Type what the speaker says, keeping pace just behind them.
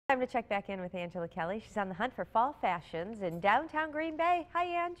Time to check back in with Angela Kelly. She's on the hunt for fall fashions in downtown Green Bay. Hi,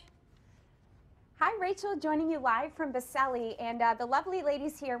 Ange. Hi, Rachel, joining you live from Besselli, and the lovely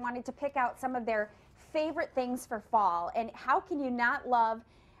ladies here wanted to pick out some of their favorite things for fall. And how can you not love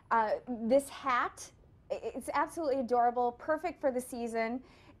this hat? It's absolutely adorable, perfect for the season.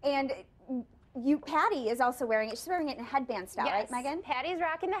 And Patty is also wearing it. She's wearing it in headband style, yes, right, Megan? Patty's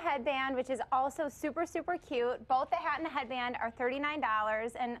rocking the headband, which is also super, super cute. Both the hat and the headband are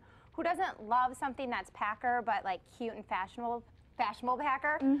 $39. And who doesn't love something that's packer, but like cute and fashionable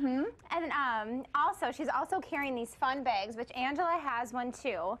packer? Mm-hmm. And also, she's also carrying these fun bags, which Angela has one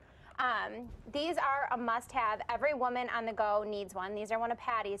too. These are a must-have. Every woman on the go needs one. These are one of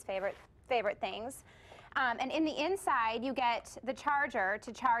Patty's favorite things. And in the inside, you get the charger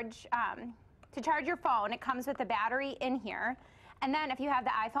to charge your phone. It comes with a battery in here. And then if you have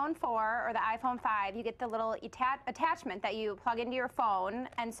the iPhone 4 or the iPhone 5, you get the little attachment that you plug into your phone.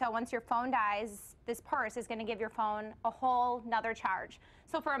 And so once your phone dies, this purse is going to give your phone a whole nother charge.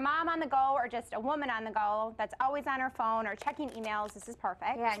 So for a mom on the go or just a woman on the go that's always on her phone or checking emails, this is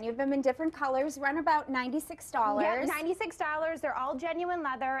perfect. Yeah, and you have them in different colors, run about $96. Yeah, $96. They're all genuine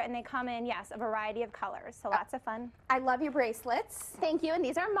leather, and they come in, yes, a variety of colors. So lots of fun. I love your bracelets. Thank you, and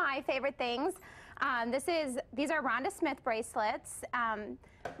these are my favorite things. These are Rhonda Smith bracelets.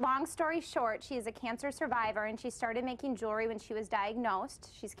 Long story short, she is a cancer survivor, and she started making jewelry when she was diagnosed.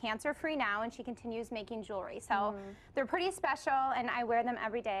 She's cancer-free now, and she continues making jewelry. So they're pretty special, and I wear them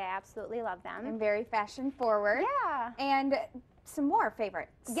every day. I absolutely love them. And very fashion forward. Yeah. And some more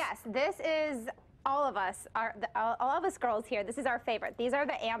favorites. Yes, this is all of us girls here. This is our favorite. These are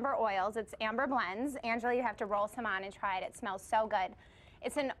the amber oils. It's amber blends. Angela, you have to roll some on and try it. It smells so good.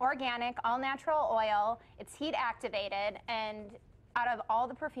 It's an organic, all-natural oil. It's heat activated, and out of all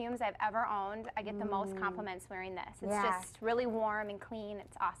the perfumes I've ever owned, I get the most compliments wearing this. It's just really warm and clean.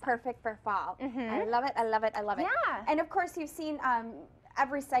 It's awesome. Perfect for fall. I love it, I love it, I love it. Yeah. And of course, you've seen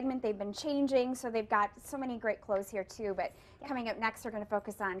every segment they've been changing, so they've got so many great clothes here too. But coming up next, we're going to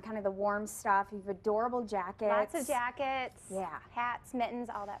focus on kind of the warm stuff. You have adorable jackets. Lots of jackets, hats, mittens,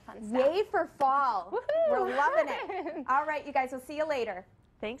 all that fun stuff. Yay for fall. We're loving it. All right, you guys, we'll see you later.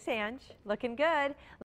 Thanks, Ange. Looking good.